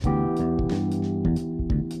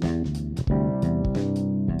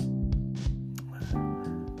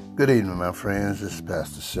Good evening, my friends. This is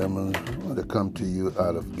Pastor Simmons. I want to come to you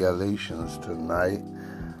out of Galatians tonight,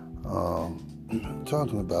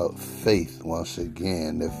 talking about faith once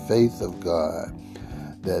again, the faith of God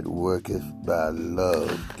that worketh by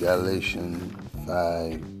love. Galatians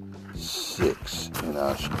 5:6 in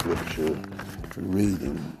our scripture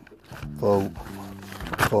reading. For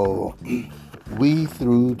we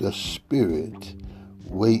through the Spirit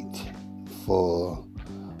wait for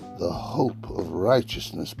the hope of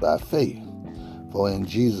righteousness by faith. For in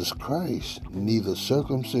Jesus Christ neither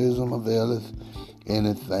circumcision availeth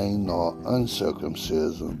anything nor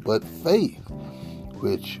uncircumcision, but faith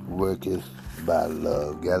which worketh by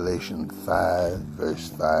love. Galatians 5, verse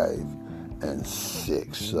 5 and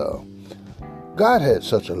 6. So God had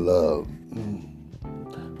such a love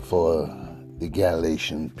for the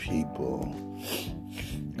Galatian people.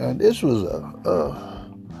 And this was a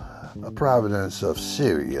province of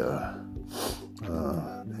Syria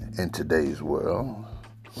in today's world,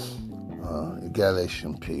 the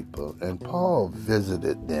Galatian people. And Paul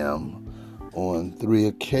visited them on 3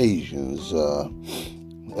 occasions.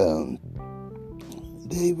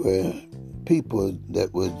 They were people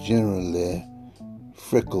that were generally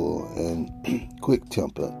fickle and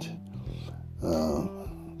quick-tempered.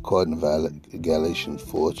 According to Galatians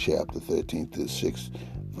 4, chapter 13 through 6,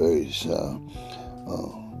 verse,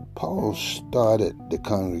 Paul started the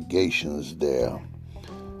congregations there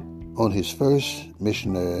on his first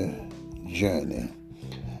missionary journey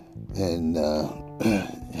and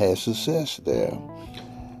had success there.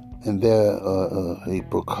 And there he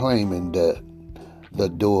proclaiming that the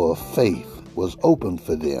door of faith was open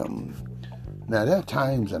for them. Now, there are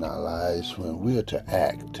times in our lives when we are to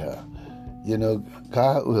act.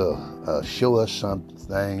 God will show us some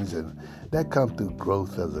things, and that comes through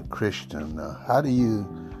growth as a Christian. How do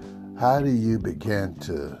you begin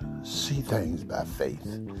to see things by faith?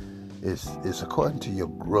 It's according to your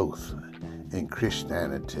growth in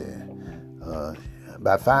Christianity.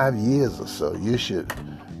 By 5 years or so, you should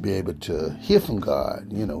be able to hear from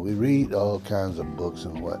God. We read all kinds of books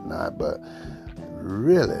and whatnot, but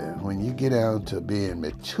really, when you get down to being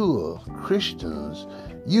mature Christians,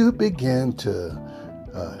 you begin to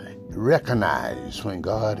recognize when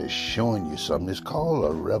God is showing you something. It's called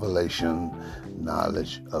a revelation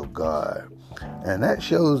knowledge of God. And that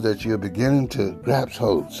shows that you're beginning to grasp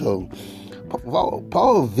hold. So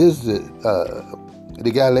Paul visited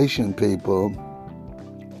the Galatian people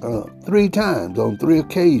 3 times on 3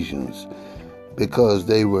 occasions because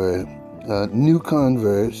they were new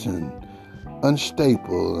converts and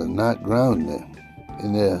unstable and not grounded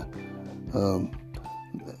in their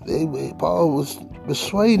Paul was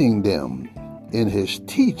persuading them in his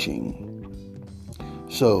teaching.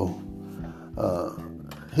 So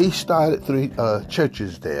he started 3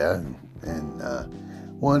 churches there and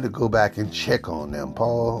wanted to go back and check on them.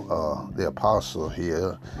 Paul, the apostle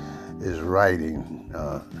here, is writing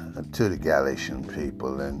to the Galatian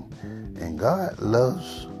people, and God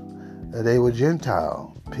loves that they were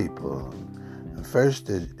Gentile people. First,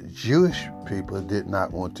 the Jewish people did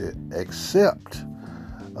not want to accept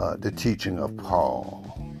the teaching of Paul.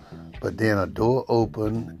 But then a door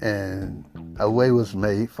opened and a way was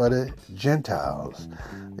made for the Gentiles.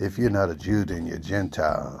 If you're not a Jew, then you're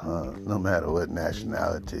Gentile, no matter what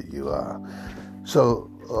nationality you are. So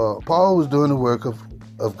Paul was doing the work of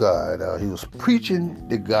God. He was preaching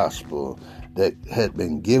the gospel that had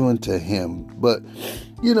been given to him. But,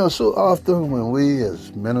 so often when we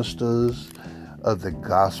as ministers of the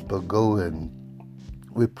gospel go and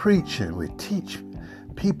we preach and we teach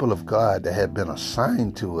people of God that have been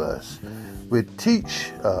assigned to us, we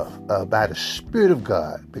teach by the Spirit of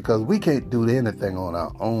God, because we can't do anything on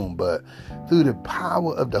our own, but through the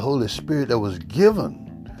power of the Holy Spirit that was given.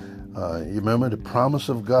 You remember the promise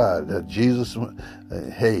of God that Jesus,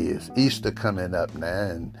 it's Easter coming up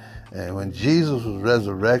now, and when Jesus was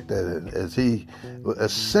resurrected, as he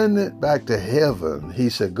ascended back to heaven, he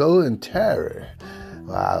said, "Go and tarry.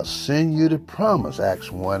 I'll send you the promise,"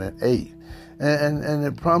 Acts 1 and 8. And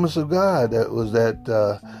the promise of God that was that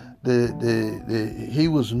he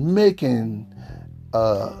was making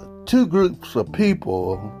 2 groups of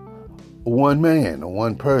people one man or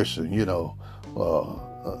one person.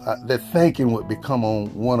 Their thinking would become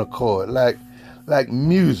on one accord, like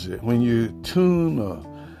music. When you tune,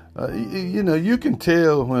 you can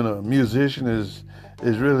tell when a musician is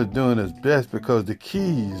really doing his best because the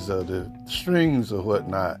keys or the strings or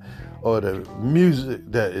whatnot, or the music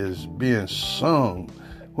that is being sung,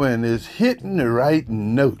 when it's hitting the right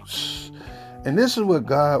notes. And this is what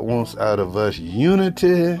God wants out of us: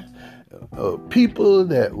 unity, people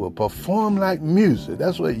that will perform like music.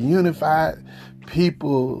 That's what unified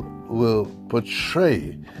people will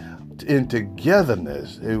portray in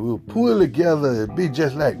togetherness. It will pull together. It'd be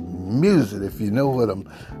just like music, if you know what I'm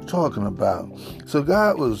talking about. So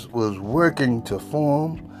God was working to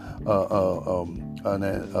form a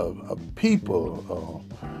people.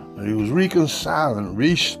 He was reconciling,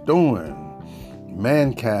 restoring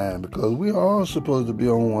mankind, because we are all supposed to be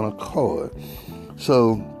on one accord.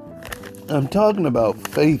 So I'm talking about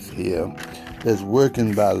faith here that's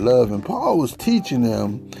working by love. And Paul was teaching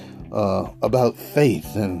them about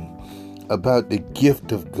faith and about the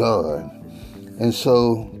gift of God. And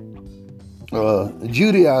so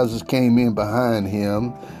Judaizers came in behind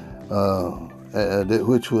him,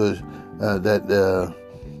 which was that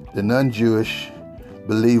the non-Jewish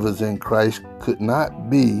believers in Christ could not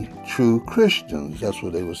be true Christians. That's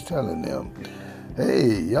what they was telling them.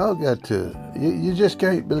 Hey, y'all got to, you just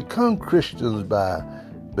can't become Christians by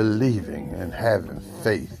believing and having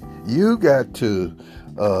faith. You got to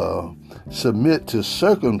submit to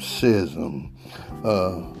circumcision,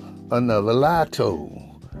 another lie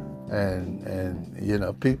told. And you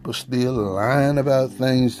know, people still lying about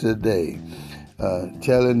things today,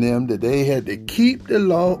 telling them that they had to keep the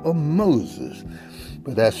law of Moses.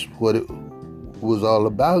 But that's what it was all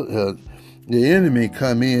about. The enemy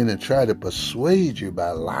come in and try to persuade you by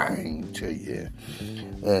lying to you.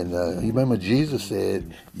 And you remember Jesus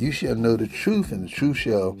said, you shall know the truth, and the truth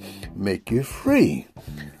shall make you free.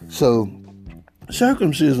 So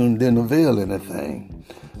circumcision didn't avail anything.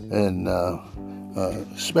 And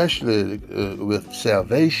especially with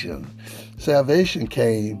salvation. Salvation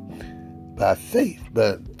came by faith,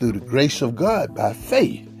 but through the grace of God, by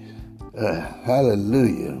faith.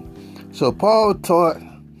 Hallelujah. So Paul taught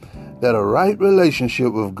that a right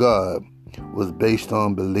relationship with God was based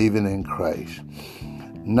on believing in Christ,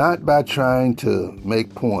 not by trying to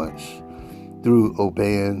make points through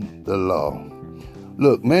obeying the law.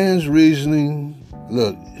 Look, man's reasoning,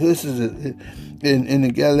 look, this is in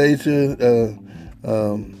the Galatia,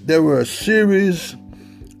 there were a series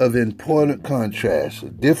of important contrasts, a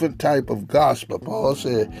different type of gospel. Paul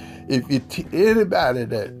said, if you anybody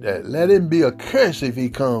that let him be accursed if he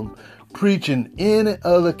come preaching any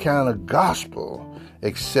other kind of gospel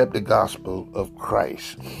except the gospel of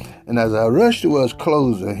Christ. And as I rush towards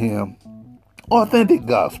closing here, authentic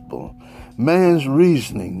gospel, man's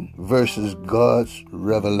reasoning versus God's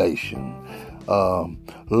revelation.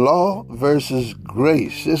 Law versus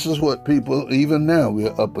grace. This is what people, even now,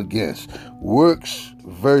 we're up against. Works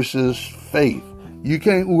versus faith. You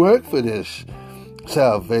can't work for this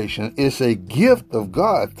salvation. It's a gift of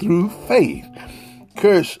God through faith.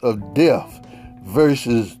 Curse of death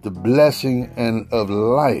versus the blessing and of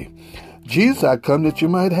life. Jesus, I come that you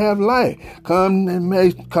might have life.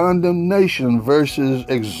 Condemnation versus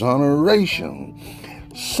exoneration.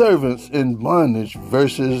 Servants in bondage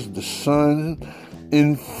versus the son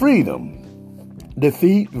in freedom.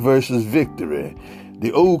 Defeat versus victory.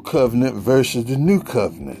 The old covenant versus the new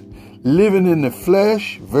covenant. Living in the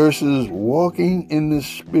flesh versus walking in the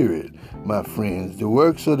spirit, my friends. The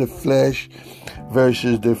works of the flesh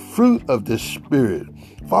versus the fruit of the spirit.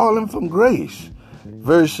 Falling from grace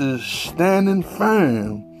versus standing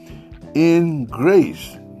firm in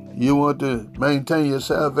grace. You want to maintain your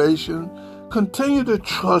salvation? Continue to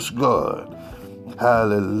trust God.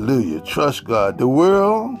 Hallelujah. Trust God. The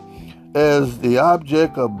world as the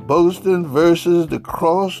object of boasting versus the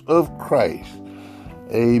cross of Christ.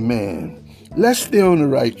 Amen. Let's stay on the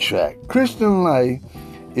right track. Christian life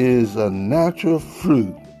is a natural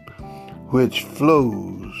fruit which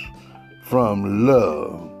flows from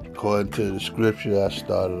love, according to the scripture I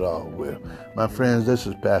started off with. My friends, this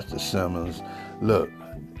is Pastor Simmons. Look,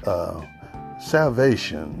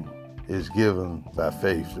 salvation is given by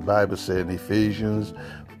faith. The Bible said in Ephesians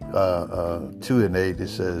 2:8, it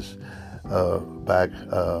says, by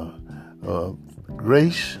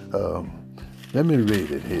grace, let me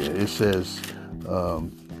read it here. It says, let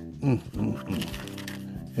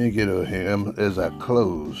me get over here as I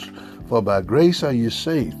close. For by grace are you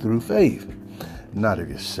saved through faith, not of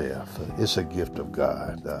yourself. It's a gift of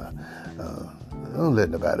God. Don't let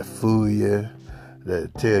nobody fool you. They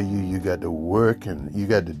tell you got to work and you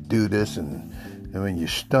got to do this, and when you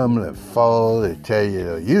stumble and fall, they tell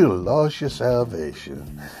you you lost your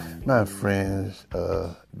salvation. My friends,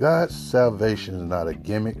 God's salvation is not a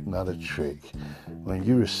gimmick, not a trick. When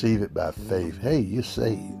you receive it by faith, hey, you're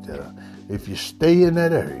saved. If you stay in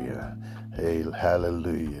that area, hey,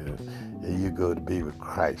 hallelujah. You go to be with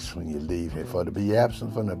Christ when you leave here. For to be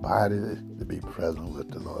absent from the body, to be present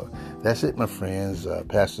with the Lord. That's it, my friends.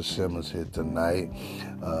 Pastor Simmons here tonight.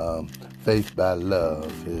 Faith by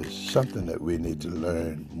love is something that we need to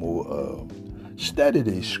learn more of. study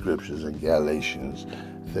these scriptures in Galatians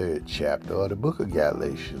 3rd chapter or the book of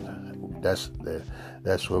Galatians.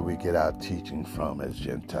 That's where we get our teaching from as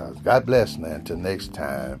Gentiles. God bless, man. Until next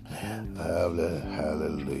time.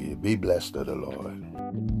 Hallelujah. Be blessed of the Lord.